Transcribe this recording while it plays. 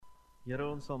Here,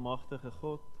 ons almagtige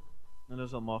God en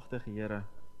ons almagtige Here.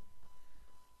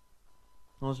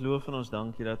 Ons loof en ons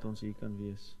dankie dat ons hier kan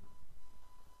wees.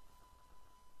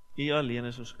 U alleen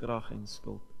is ons krag en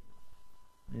skuld.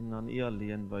 En aan U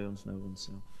alleen wy ons nou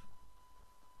onsself.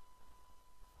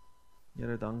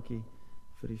 Here, dankie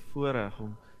vir die voorreg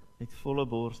om uit volle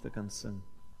bors te kan sing.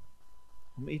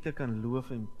 Om U te kan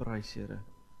loof en prys, Here.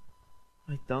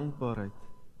 Uit dankbaarheid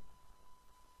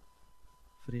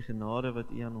vir die genade wat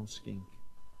U aan ons skenk.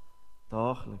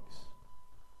 Daagliks.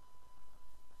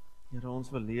 Here,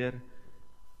 ons wil leer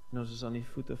en ons is aan U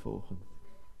voete vanoggend.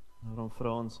 Daarom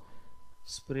vra ons,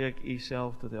 spreek U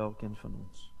self tot elkeen van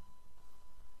ons.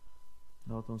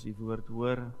 Laat ons U woord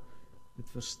hoor,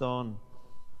 dit verstaan,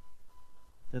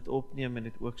 dit opneem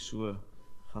en dit ook so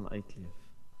gaan uitleef.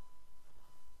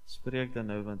 Spreek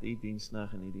dan nou, want U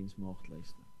diensnag en U diensmaagd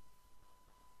luister.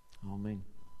 Amen.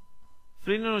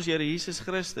 Vriende in ons Here Jesus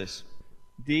Christus,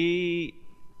 die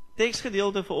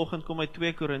teksgedeelte vanoggend kom uit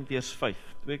 2 Korintiërs 5.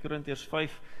 2 Korintiërs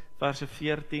 5 verse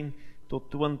 14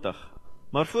 tot 20.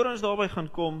 Maar voor ons daarby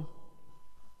gaan kom,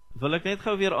 wil ek net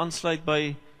gou weer aansluit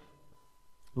by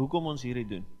hoekom ons hierdie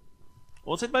doen.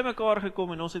 Ons het by mekaar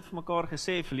gekom en ons het vir mekaar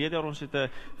gesê, verlede jaar ons het 'n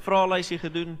vraelysie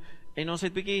gedoen en ons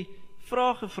het bietjie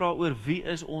vrae gevra oor wie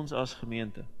is ons as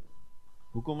gemeente?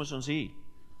 Hoekom is ons hier?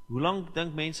 Hoe lank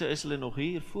dink mense is hulle nog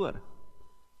hier voor?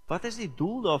 Wat is die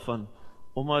doel daarvan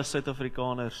om as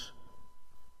Suid-Afrikaners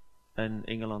in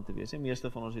Engeland te wees? Die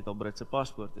meeste van ons het al Britse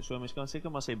paspoorte, so mens kan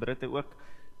seker maar sê Britte ook.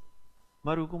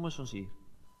 Maar hoekom is ons hier?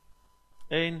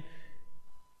 En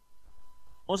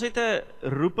ons het 'n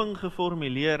roeping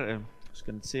geformuleer, ons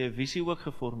kan sê 'n visie ook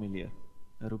geformuleer,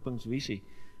 'n roepingsvisie.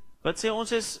 Wat sê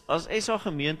ons is, as SA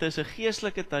gemeente, is 'n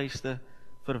geestelike tuiste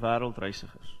vir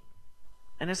wêreldreisigers.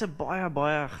 En is 'n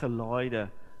baie gelaaide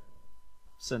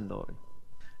sin daarin.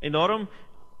 En daarom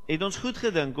het ons goed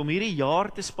gedink om hierdie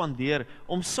jaar te spandeer,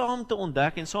 om saam te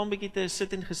ontdek en saam bietjie te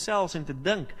sit en gesels en te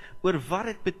dink oor wat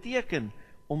dit beteken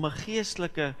om 'n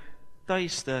geestelike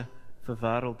tuiste vir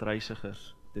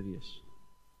wêreldreisigers te wees.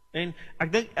 En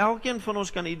ek dink elkeen van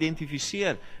ons kan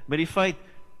identifiseer met die feit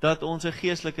dat ons 'n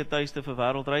geestelike tuiste vir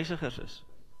wêreldreisigers is.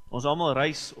 Ons almal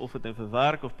reis, of dit nou vir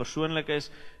werk of persoonlik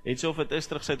is, het so of dit is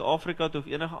terug Suid-Afrika toe of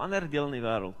enige ander deel in die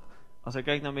wêreld. As ek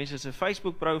kyk na mense se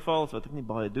Facebook profiles, wat ek nie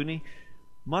baie doen nie,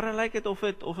 maar dan lyk dit of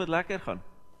dit lekker gaan,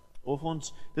 of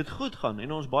ons dit goed gaan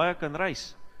en ons baie kan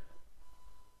reis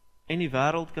en die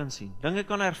wêreld kan sien, dinge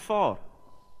kan ervaar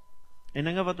en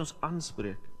dinge wat ons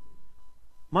aanspreek.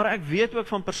 Maar ek weet ook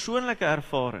van persoonlike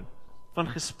ervaring, van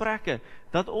gesprekke,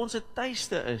 dat ons 'n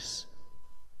tuiste is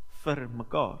vir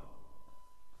mekaar.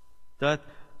 Dat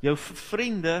jou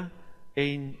vriende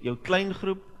en jou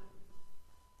kleingroep,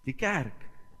 die kerk,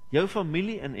 jou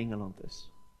familie in Engeland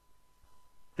is.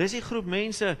 Dis die groep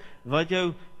mense wat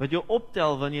jou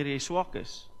optel wanneer jy swak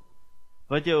is.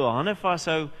 Wat jou hande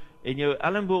vashou en jou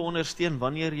elmboog ondersteun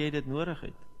wanneer jy dit nodig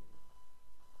het.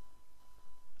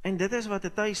 En dit is wat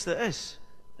 'n tuiste is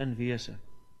in wese.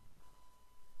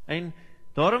 En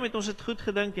daarom het ons dit goed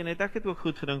gedink en het ek het ook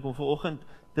goed gedink om vanoggend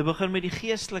te begin met die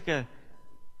geestelike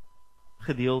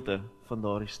gedeelte van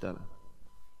daardie stelling.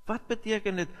 Wat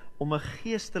beteken dit om 'n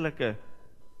geestelike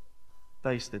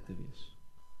tuiste te wees?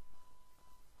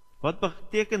 Wat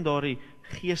beteken daardie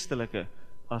geestelike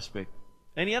aspek?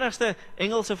 En die enigste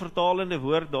Engelse vertalende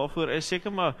woord daarvoor is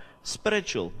seker maar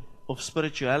spiritual of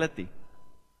spirituality.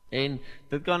 En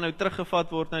dit kan nou teruggevat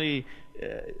word na die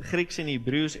Grieks en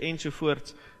Hebreëus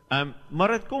ensovoorts. Maar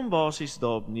dit kom basies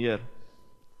daarop neer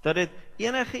dat dit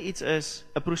enige iets is,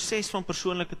 'n proses van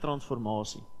persoonlike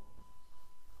transformasie.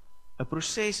 'n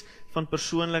Proses van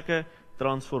persoonlike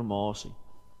transformasie.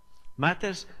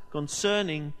 Matters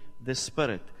concerning the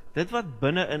spirit. Dit wat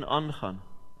binne-in aangaan,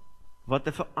 wat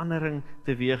 'n verandering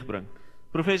teweegbring.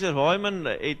 Professor Wyman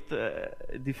het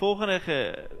die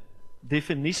volgende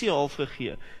definisie half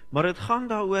gegee, maar dit gaan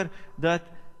daaroor dat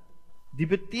die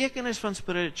betekenis van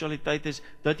spiritualiteit is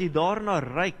dat jy daarna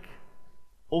reik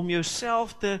om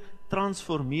jouself te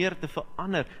transformeer, te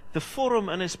verander, te vorm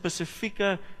in 'n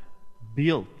spesifieke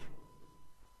beeld.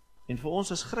 En vir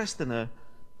ons as Christene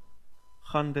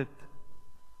gaan dit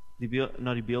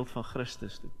na die beeld van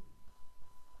Christus toe.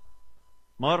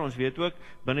 Maar ons weet ook,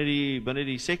 binne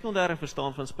die sekondêre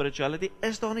verstaan van spirituality,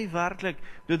 is daar nie werklik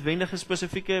noodwendige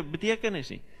spesifieke betekenis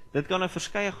nie. Dit kan 'n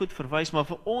verskeie goed verwys, maar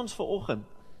vir ons vanoggend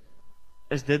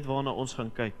is dit waarna ons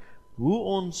gaan kyk. Hoe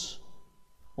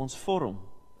ons vorm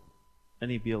in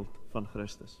die beeld van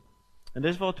Christus. En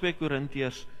dis waar 2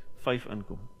 Korintiërs 5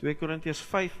 inkom. 2 Korintiërs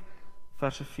 5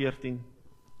 verse 14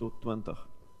 tot 20.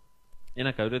 En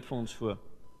ek hou dit vir ons voor.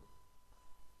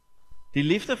 Die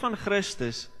liefde van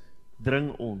Christus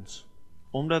dring ons.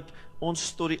 omdat ons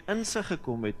tot die insig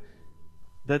gekom het,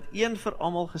 dat een vir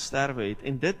almal gesterwe het,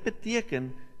 en dit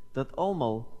beteken dat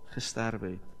almal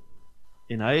gesterwe het.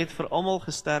 En hy het vir almal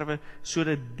gesterwe,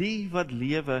 sodat die wat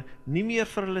lewe, nie meer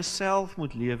vir hulle self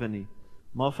moet lewe nie,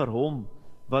 maar vir hom,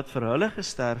 wat vir hulle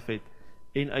gesterf het,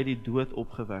 en uit die dood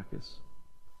opgewek is.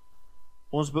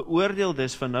 Ons beoordeel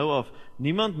dus van nou af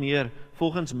niemand meer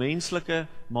volgens menslike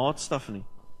maatstaf nie.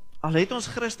 Al het ons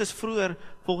Christus vroeër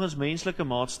volgens menslike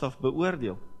maatstaf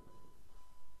beoordeel.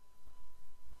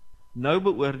 Nou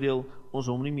beoordeel ons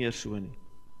hom nie meer so nie.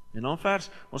 En dan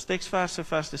ons teksverse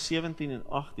verse 17 en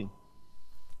 18.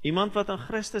 Iemand wat aan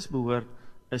Christus behoort,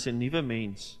 is 'n nuwe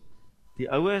mens. Die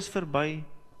ou is verby,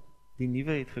 die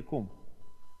nuwe het gekom.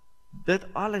 Dit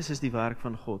alles is die werk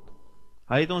van God.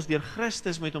 Hy het ons deur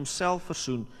Christus met homself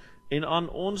versoen en aan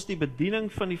ons die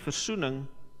bediening van die versoening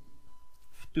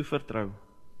toevertrou.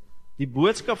 Die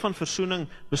boodskap van versoening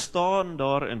bestaan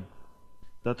daarin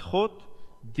dat God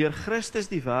deur Christus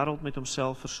die wêreld met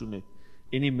homself versoen het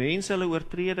en die mense hulle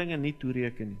oortredinge nie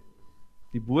toereken nie.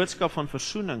 Die boodskap van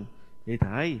versoening het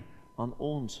hy aan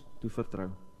ons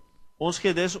toevertrou. Ons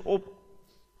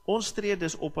tree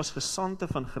dus op as gesandte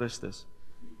van Christus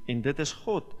en dit is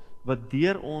God wat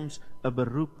deur ons 'n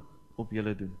beroep op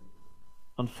julle doen.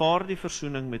 Aanvaar die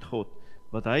versoening met God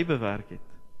wat hy bewerk het.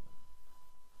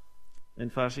 In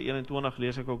verse 21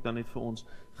 lees ek ook dan net vir ons,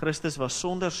 Christus was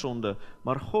sonder sonde,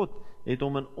 maar God het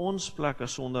hom in ons plek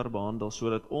as sondaar behandel,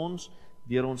 sodat ons,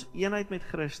 deur ons eenheid met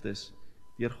Christus,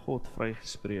 deur God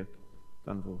vrygespreek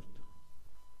kan word.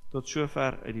 Tot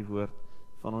sover uit die woord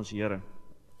van ons Here.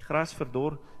 Gras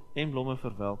verdor en blomme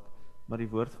verwelk, maar die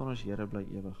woord van ons Here bly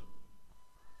ewig.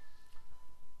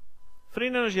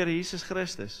 Vriende in ons Here Jesus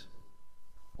Christus,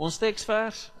 ons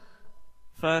teksvers,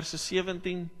 verse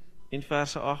 17 en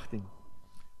verse 18.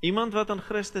 Iemand wat aan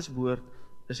Christus behoort,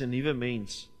 is 'n nuwe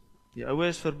mens. Die ou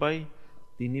is verby,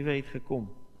 die nuwe het gekom.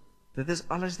 Dit is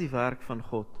alles die werk van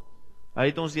God. Hy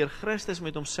het ons deur Christus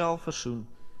met homself versoen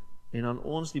en aan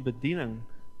ons die bediening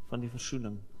van die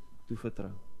versoening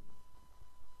toevertrou.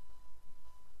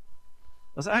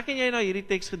 As ek en jy na hierdie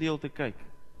teksgedeelte kyk,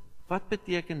 wat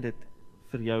beteken dit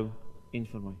vir jou en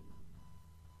vir my?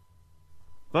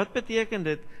 Wat beteken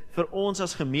dit vir ons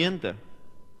as gemeente?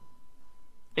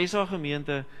 SA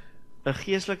gemeente, 'n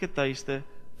geestelike tuiste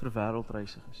vir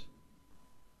wêreldreisiges.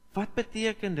 Wat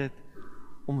beteken dit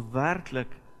om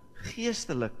werklik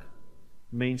geestelik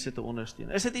mense te ondersteun?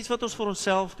 Is dit iets wat ons vir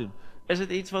onsself doen? Is dit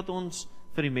iets wat ons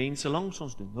vir die mense langs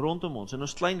ons doen, rondom ons, in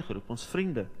ons klein groep, ons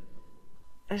vriende?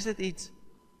 Is dit iets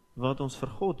wat ons vir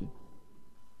God doen?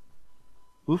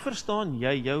 Hoe verstaan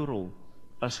jy jou rol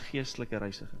as geestelike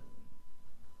reisiger?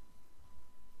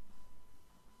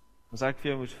 As ek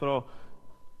vir jou moes vra,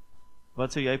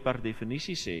 wat sou jy per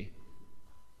definisie sê?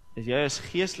 Is jy as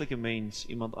geestelike mens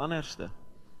iemand anderste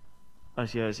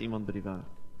as jy as iemand by die werk?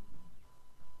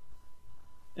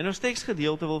 En ons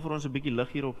teksgedeelte wil vir ons 'n bietjie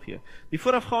lig hierop gee. Die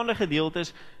voorafgaande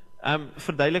gedeeltes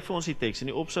verduidelik vir ons die teks in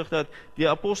die opsig dat die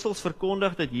apostels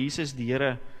verkondig dat Jesus die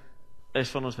Here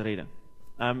is van ons redding.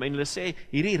 En hulle sê,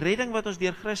 hierdie redding wat ons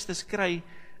deur Christus kry,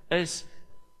 is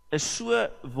so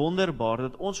wonderbaar,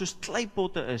 dat ons soos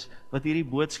kleipotte is, wat hierdie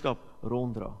boodskap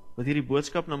ronddra, wat hierdie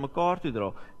boodskap na mekaar toe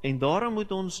dra, en daarom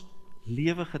moet ons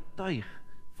lewe getuig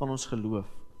van ons geloof.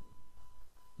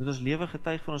 Moet ons lewe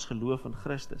getuig van ons geloof in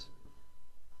Christus.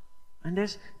 En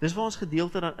dis waar ons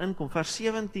gedeelte dan inkom, vers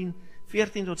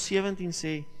 14 tot 17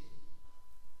 sê,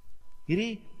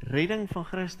 hierdie redding van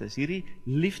Christus, hierdie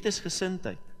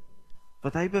liefdesgesindheid,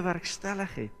 wat hy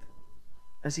bewerkstellig het,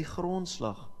 is die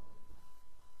grondslag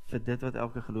vir dit wat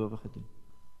elke gelowige doen.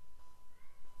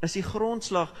 Is die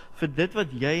grondslag vir dit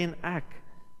wat jy en ek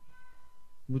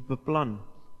moet beplan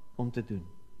om te doen.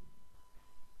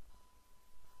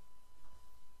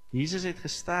 Jesus het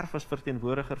gesterf as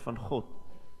verteenwoordiger van God.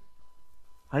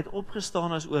 Hy het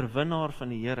opgestaan as oorwinnaar van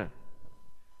die Here.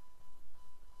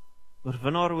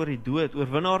 Oorwinnaar oor die dood,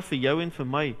 oorwinnaar vir jou en vir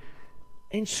my.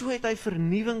 En so het hy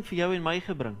vernuwing vir jou en my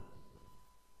gebring.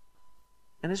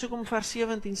 En dis hoekom vers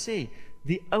 17 sê,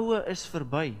 die oue is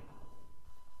verby,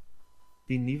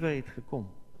 die nuwe het gekom.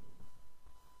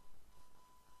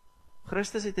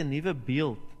 Christus het 'n nuwe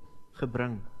beeld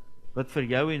gebring, wat vir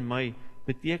jou en my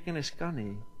betekenis kan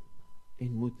hê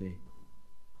en moet hê.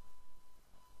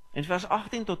 En vers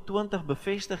 18 tot 20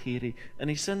 bevestig hierdie, in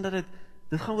die sin dat dit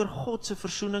gaan oor God se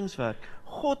versoeningswerk.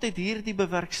 God het hierdie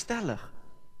bewerkstellig.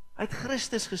 Hy het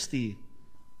Christus gestuur,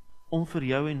 om vir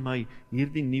jou en my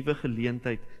hierdie nuwe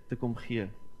geleentheid te kom gee.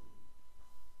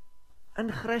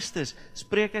 In Christus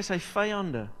spreek hy sy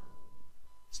vyande,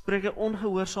 spreek hy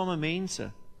ongehoorsame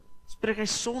mense, spreek hy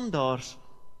sondaars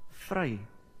vry,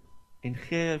 en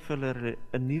gee vir hulle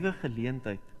 'n nuwe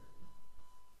geleentheid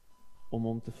om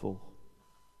hom te volg.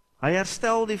 Hy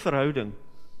herstel die verhouding.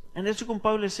 En dit is hoekom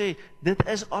Paulus sê, dit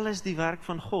is alles die werk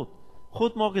van God.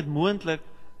 God maak dit moontlik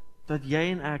dat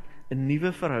jy en ek 'n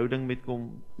nuwe verhouding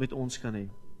met ons kan hê.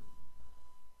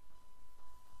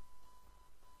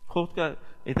 God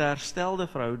het 'n herstelde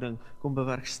verhouding kom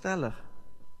bewerkstellig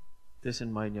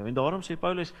tussen my en jou. En daarom sê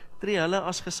Paulus, tree hulle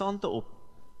as gesande op.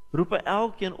 Roep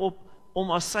elkeen op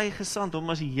om as sy gesand, om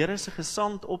as die Here se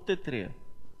gesand op te tree.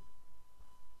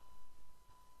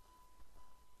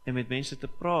 En met mense te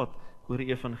praat oor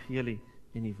die evangelie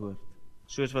en die woord,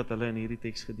 soos wat hulle in hierdie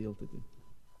teksgedeelte doen.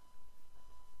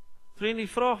 Vriend, die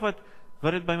vraag wat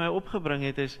dit by my opgebring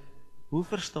het is, hoe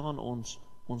verstaan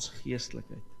ons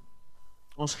geestelikheid?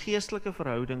 Ons geestelike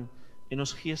verhouding en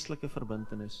ons geestelike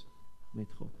verbintenis met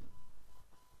God.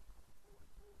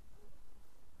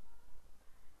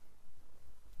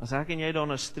 As ek en jy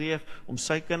daarna streef om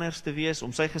sy kinders te wees,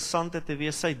 om sy gesande te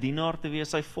wees, sy dienaar te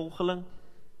wees, sy volgeling,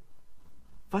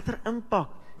 watter impak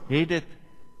het dit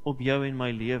op jou en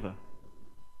my lewe?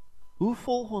 Hoe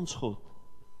volg ons God?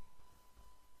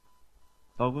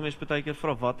 Dalk moet mens baie keer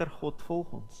vra, watter God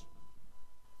volg ons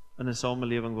in 'n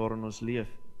samelewing waarin ons leef?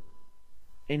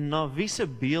 En na wie se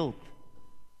beeld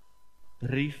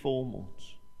reform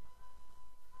ons?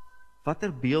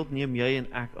 Watter beeld neem jy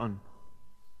en ek aan?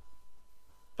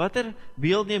 Watter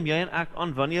beeld neem jy en ek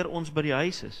aan wanneer ons by die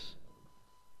huis is?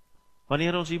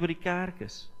 Wanneer ons hier by die kerk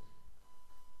is?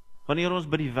 Wanneer ons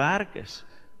by die werk is?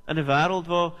 In 'n wêreld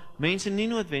waar mense nie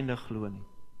noodwendig glo nie.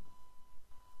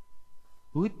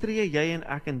 Hoe tree jy en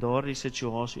ek in daardie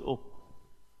situasie op?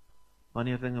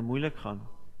 Wanneer dinge moeilik gaan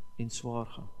en swaar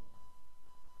gaan?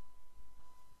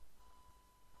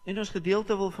 En ons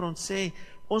gedeelte wil vir ons sê,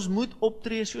 ons moet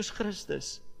optree soos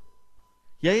Christus.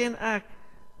 Jy en ek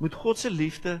moet God se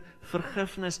liefde,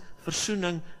 vergifnis,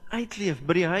 versoening uitleef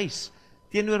by die huis,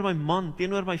 teenoor my man,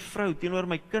 teenoor my vrou, teenoor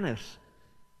my kinders,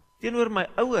 teenoor my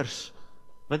ouers,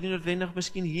 wat nie noodwendig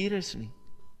miskien hier is nie,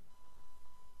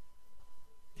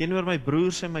 teenoor my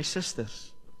broers en my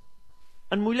susters.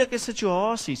 In moeilike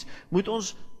situasies moet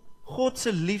ons God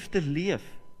se liefde leef,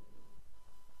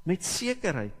 met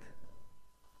sekerheid.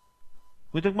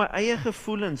 Moet ek my eie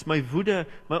gevoelens, my woede,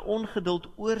 my ongeduld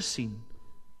oorsien,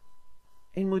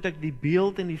 en moet ek die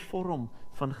beeld en die vorm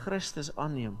van Christus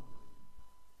aanneem,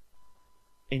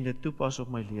 en dit toepas op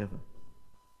my lewe.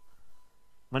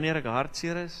 Wanneer ek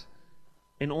hartseer is,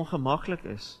 en ongemaklik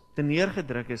is, te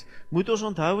neergedruk is, moet ons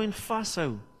onthou en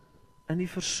vashou in die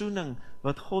versoening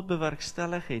wat God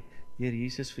bewerkstellig het deur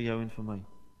Jesus vir jou en vir my.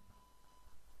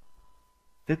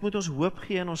 Dit moet ons hoop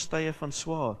gee in ons tye van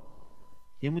swaar.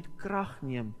 Jy moet krag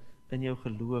neem in jou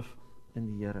geloof in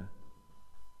die Here.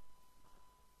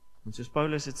 En soos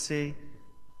Paulus het sê,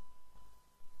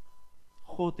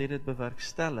 God het dit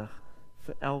bewerkstellig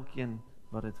vir elkeen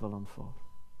wat dit wil aanvaar.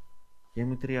 Jy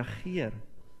moet reageer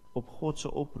op God se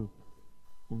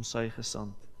oproep om sy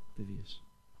gesand te wees.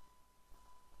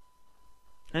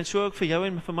 En so ook vir jou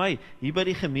en vir my, hier by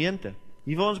die gemeente,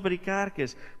 hier waar ons by die kerk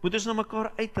is, moet ons na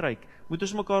mekaar uitreik, moet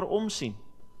ons mekaar omsien.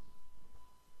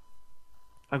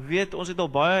 Ek weet, ons het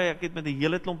al baie, ek het met 'n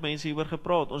hele klomp mense hieroor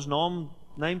gepraat, ons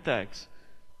name tags.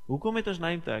 Hoekom het ons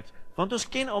name tags? Want ons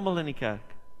ken almal in die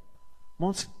kerk. Maar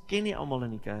ons ken nie almal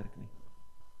in die kerk nie.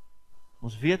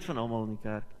 Ons weet van almal in die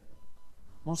kerk,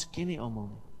 maar ons ken nie almal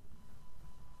nie.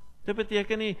 Dit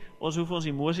beteken nie, ons hoef ons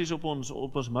emosies op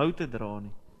ons mou te dra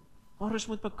nie. Maar ons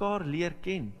moet mekaar leer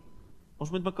ken.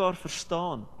 Ons moet mekaar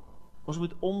verstaan. Ons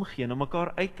moet omgee, na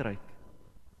mekaar uitreik.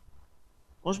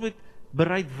 Ons moet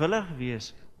bereidwillig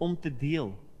wees om te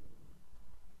deel.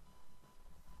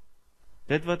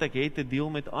 Dit wat ek het te deel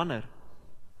met ander.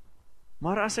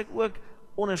 Maar as ek ook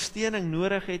ondersteuning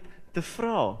nodig het, te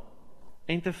vra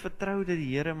en te vertrou dat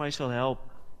die Here my sal help.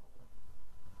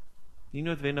 Nie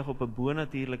noodwendig op 'n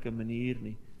bonatuurlike manier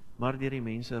nie, maar deur die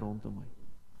mense rondom my.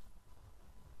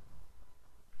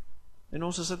 En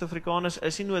ons as Suid-Afrikaners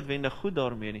is nie noodwendig goed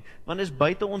daarmee nie, want is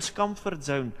buite ons comfort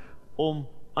zone om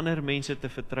ander mense te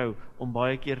vertrou, om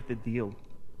baie keer te deel.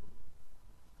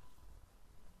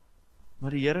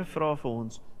 Maar die Here vra vir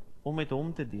ons om met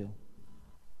hom te deel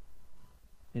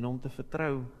en om te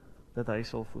vertrou dat hy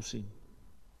sal voorsien.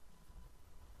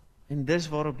 En dis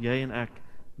waarop jy en ek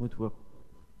moet hoop.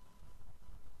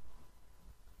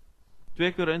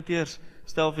 2 Korintiërs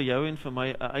stel vir jou en vir my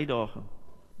 'n uitdaging.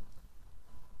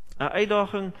 'n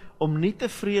Uitdaging om nie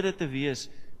tevrede te wees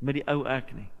met die ou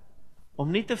ek nie.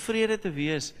 Om nie tevrede te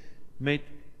wees met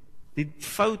die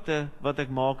foute wat ek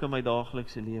maak in my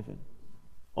daaglikse lewe.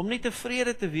 Om nie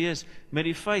tevrede te wees met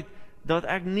die feit dat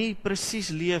ek nie presies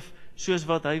leef soos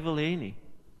wat hy wil hê nie.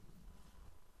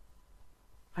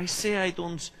 Hy sê hy het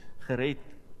ons gered.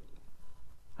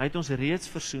 Hy het ons reeds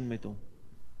versoen met hom.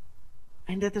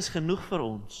 En dit is genoeg vir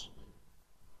ons.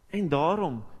 En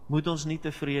daarom moet ons nie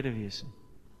tevrede wees nie.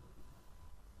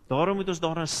 Daarom moet ons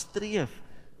daarna streef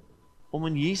om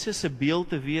in Jesus se beeld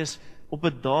te wees op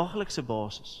 'n daaglikse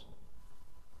basis.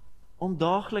 Om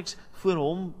daagliks voor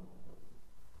hom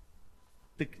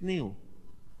te kniel.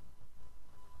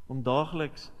 Om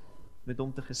daagliks met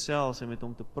hom te gesels en met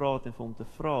hom te praat en vir hom te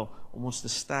vra om ons te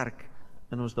sterk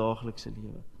in ons daaglikse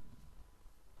lewe.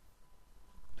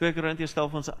 2 Korintiërs stel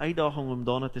vir ons 'n uitdaging om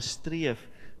daarna te streef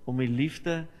om die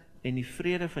liefde en die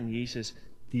vrede van Jesus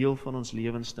deel van ons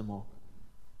lewens te maak.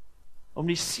 Om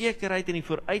die sekerheid en die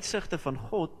vooruitsigte van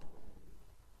God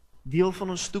deel van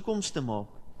ons toekoms te maak.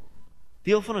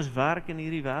 Deel van ons werk in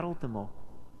hierdie wêreld te maak.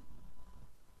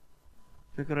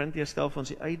 2 Korintiërs stel vir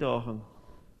ons die uitdaging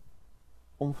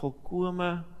om volkome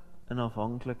in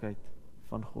afhanklikheid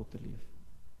van God te leef.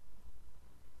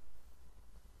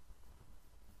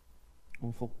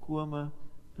 Om volkome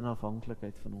in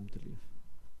afhanklikheid van hom te leef.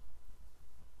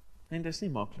 En dis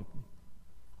nie maklik nie.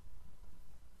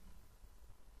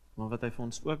 Maar wat hy vir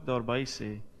ons ook daarby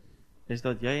sê, is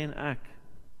dat jy en ek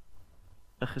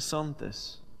 'n gesant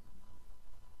is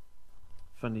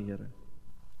van die Here.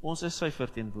 Ons is sy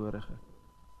verteenwoordiger.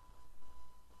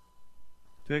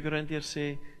 2 Korintiërs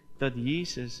sê dat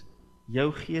Jesus jou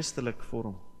geestelik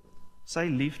vorm. Sy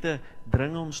liefde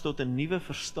dring ons tot 'n nuwe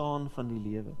verstaan van die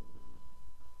lewe.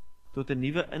 Tot 'n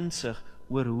nuwe insig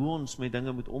oor hoe ons met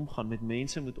dinge moet omgaan, met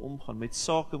mense moet omgaan, met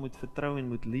sake moet vertrou en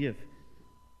moet leef.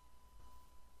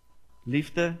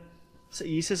 Liefde,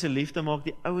 Jesus se liefde maak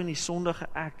die ou en die sondige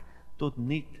ek tot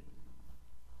nuut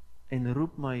en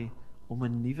roep my om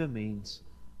 'n nuwe mens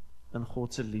in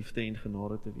God se liefde en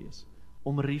genade te wees.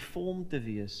 Om reform te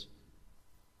wees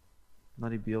na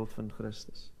die beeld van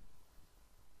Christus.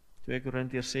 2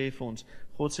 Korintiërs sê vir ons,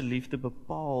 God se liefde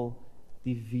bepaal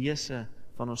die wese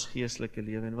van ons geestelike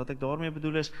lewe. En wat ek daarmee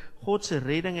bedoel is, God se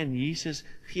redding in Jesus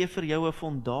gee vir jou 'n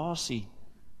fondasie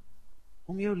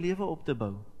om jou lewe op te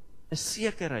bou. 'n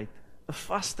Sekerheid, 'n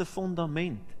vaste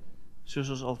fondament,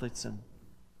 soos ons altyd sing.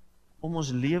 Om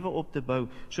ons lewe op te bou,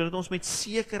 sodat ons met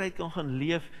sekerheid kan gaan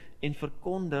leef en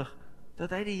verkondig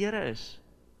dat hy die Here is.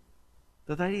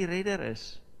 Dat hy die redder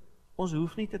is. Ons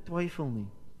hoef nie te twyfel nie.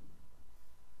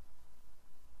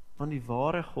 Want die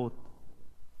ware God,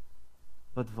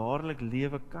 wat waarlik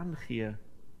lewe kan gee,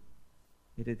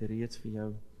 het dit reeds vir jou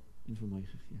en vir my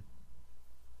gegee.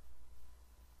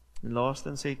 En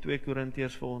laastens sê 2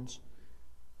 Korintiërs vir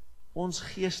ons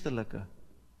geestelike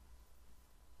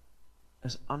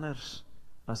is anders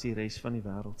as die res van die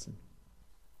wêreld se.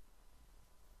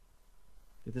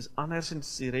 Dit is anders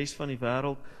as die res van die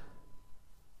wêreld,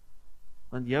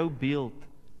 want jou beeld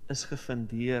is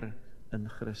gefundeer in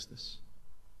Christus.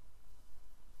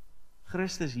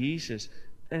 Christus Jesus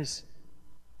is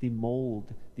die mold,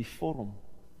 die vorm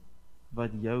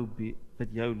wat jou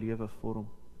lewe vorm.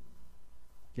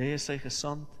 Jy is sy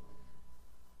gesant,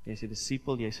 jy is sy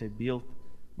disipel, jy is sy beeld,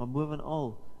 maar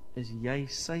bovenal is jy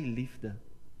sy liefde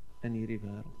in hierdie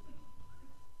wêreld.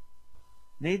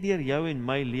 Net deur jou en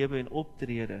my lewe en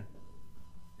optrede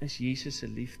is Jesus se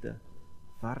liefde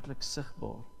werklik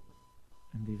sigbaar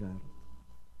in die wêreld.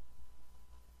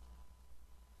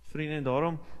 Vriende, en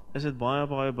daarom is dit baie,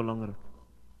 baie belangrik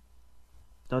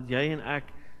dat jy en ek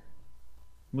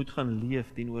moet gaan leef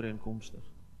dienooreenkomstig.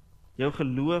 Jou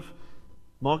geloof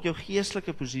maak jou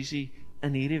geestelike posisie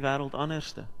in hierdie wêreld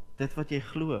anderste, dit wat jy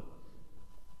glo.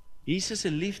 Jesus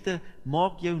se liefde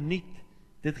maak jou nuut.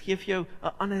 Dit gee vir jou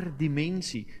 'n ander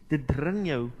dimensie. Dit dring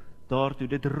jou daartoe.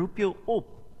 Dit roep jou op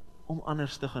om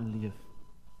anders te gaan leef.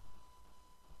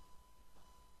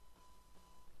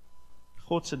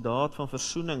 God se daad van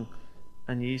versoening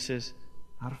in Jesus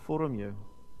hervorm jou.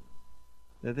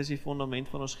 Dit is die fondament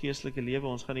van ons geestelike lewe.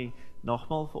 Ons gaan die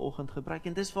nagmaal vanoggend gebruik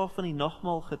en dis waarvan die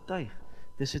nagmaal getuig.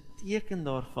 Dis 'n teken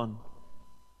daarvan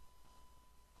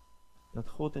dat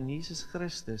God in Jesus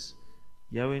Christus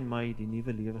jou en my die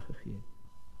nuwe lewe gegee het.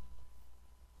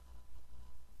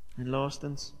 En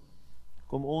laastens,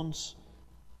 kom ons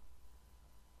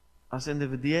as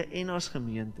individue en as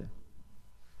gemeente,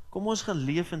 kom ons gaan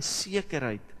leef in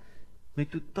sekerheid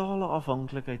met totale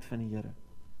afhanklikheid van die Here.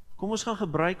 Kom ons gaan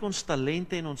gebruik ons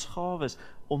talente en ons gawes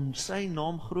om sy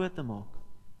naam groot te maak.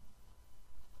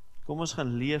 Kom ons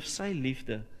gaan leef sy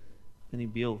liefde in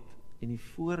die beeld en die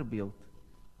voorbeeld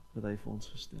wat hy vir ons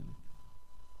gestel het.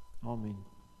 Amen.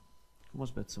 Kom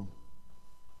ons bid saam.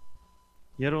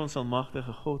 Here, ons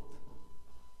almagtige God,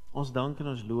 ons dank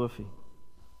en ons loof U.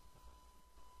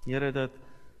 Here, dat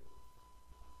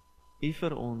U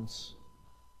vir ons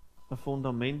 'n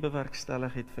fondament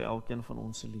bewerkstellig het vir elkeen van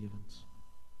ons se lewens.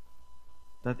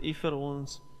 Dat U vir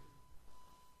ons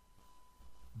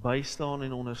bystaan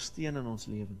en ondersteun in ons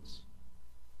lewens.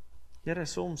 Here,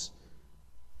 soms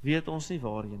weet ons nie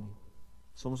waarheen nie.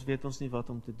 Soms weet ons nie wat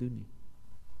om te doen nie.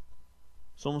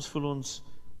 Soms voel ons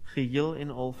geheel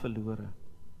en al verlore.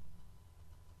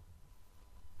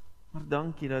 Maar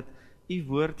dankie dat U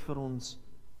woord vir ons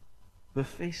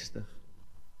bevestig,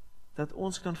 dat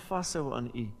ons kan vashou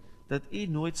aan U, dat U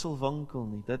nooit sal wankel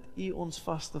nie, dat U ons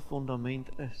vaste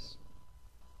fondament is.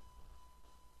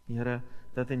 Here,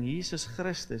 dat in Jesus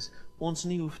Christus ons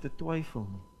nie hoef te twyfel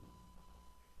nie,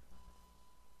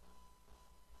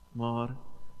 maar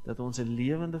dat ons 'n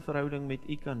lewende verhouding met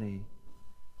U kan hê,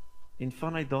 en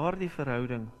vanuit daardie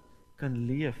verhouding kan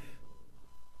leef,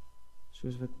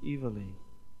 soos wat U wil hê.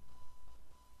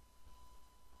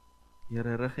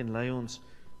 Here, rig en lei ons,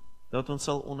 dat ons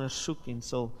sal ondersoek en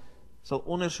sal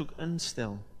ondersoek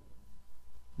instel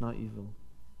na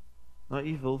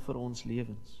U wil vir ons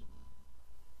lewens.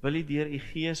 Wil U deur U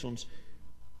Gees ons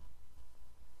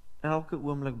elke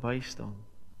oomblik bystaan,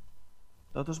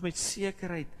 dat ons met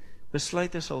sekerheid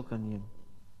besluite sal kan neem,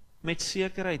 met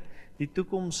sekerheid die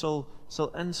toekoms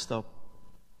sal instap,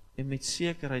 en met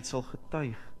sekerheid sal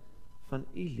getuig van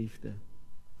U liefde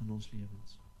in ons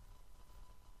lewens.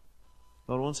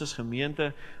 Waar ons as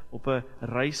gemeente op 'n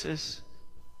reis is,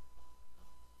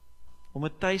 om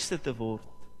 'n tuiste te word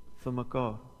vir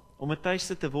mekaar, om 'n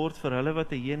tuiste te word vir hulle wat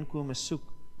hierheen soek.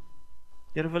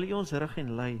 Here, wil U ons rig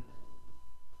en lei,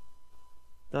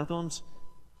 dat ons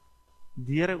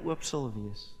deure oop sal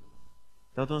wees,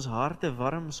 dat ons harte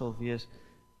warm sal wees,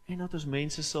 en dat ons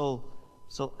mense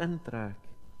sal intrek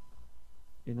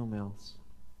en omhels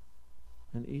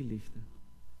in U liefde.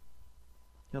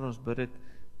 Ja, ons bid dit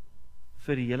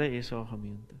vir die hele SA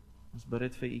gemeente. Ons bid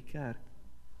dit vir U kerk.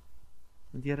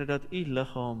 Want Here, dat U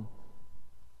liggaam,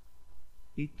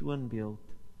 U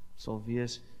toonbeeld sal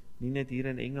wees, nie net hier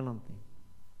in Engeland nie,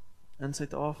 in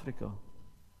Suid-Afrika,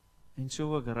 en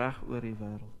so ook reg oor die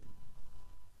wêreld.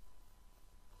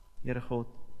 Here God,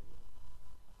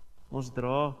 ons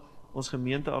dra ons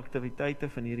gemeenteaktiwiteite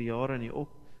van hierdie jaar in U op,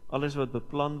 alles wat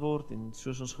beplan word, en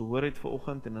soos ons gehoor het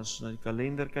vanoggend, en as ons na die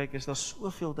kalender kyk, is daar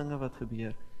soveel dinge wat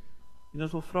gebeur. En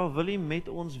ons wil vra, wil U met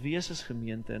ons wees as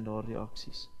gemeente in daardie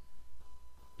aksies?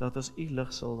 Dat ons U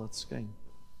lig sal laat skyn.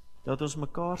 Dat ons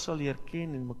mekaar sal leer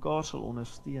ken en mekaar sal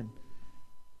ondersteun.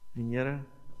 En Here,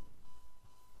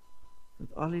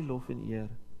 dat al die lof en eer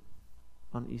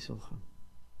aan U sal gaan.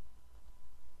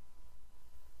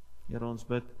 Here, ons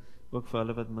bid ook vir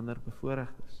hulle wat minder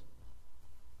bevoorreg is.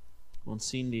 Ons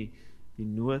sien die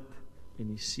nood en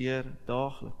die seer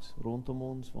daagliks rondom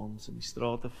ons, waar ons in die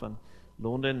strate van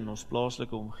Londen en ons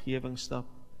plaaslike omgewing stap.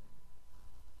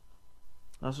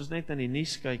 As ons net in die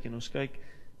nuus kyk en ons kyk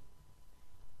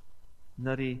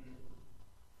na die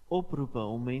oproepe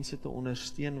om mense te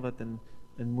ondersteun wat in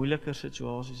moeiliker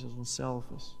situasies as ons self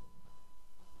is,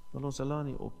 wil ons hulle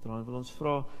aan U opdra, wil ons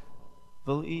vra,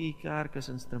 wil U U kerk as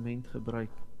instrument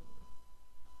gebruik,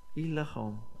 U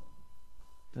liggaam,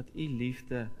 dat U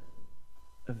liefde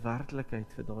 'n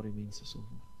werklikheid vir daardie mense sal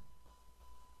word.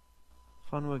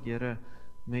 Gaan ook, Here,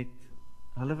 met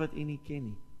hulle wat U nie ken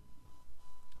nie,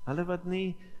 hulle wat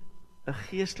nie 'n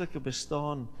geestelike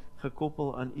bestaan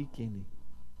gekoppel aan U ken nie.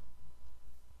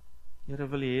 Here,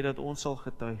 wil U hê dat ons sal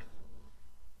getuig,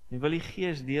 en wil U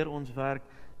Gees deur ons werk,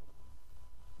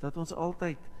 dat ons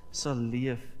altyd sal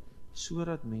leef,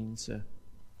 sodat mense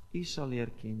U sal leer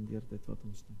ken deur dit wat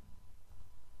ons doen.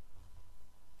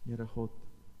 Here God,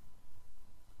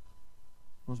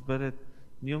 ons bid dit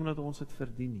nie omdat ons dit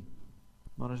verdien nie,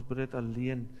 maar ons bid dit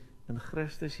alleen in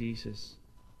Christus Jesus,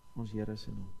 ons Here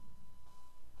se naam.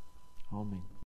 Amen.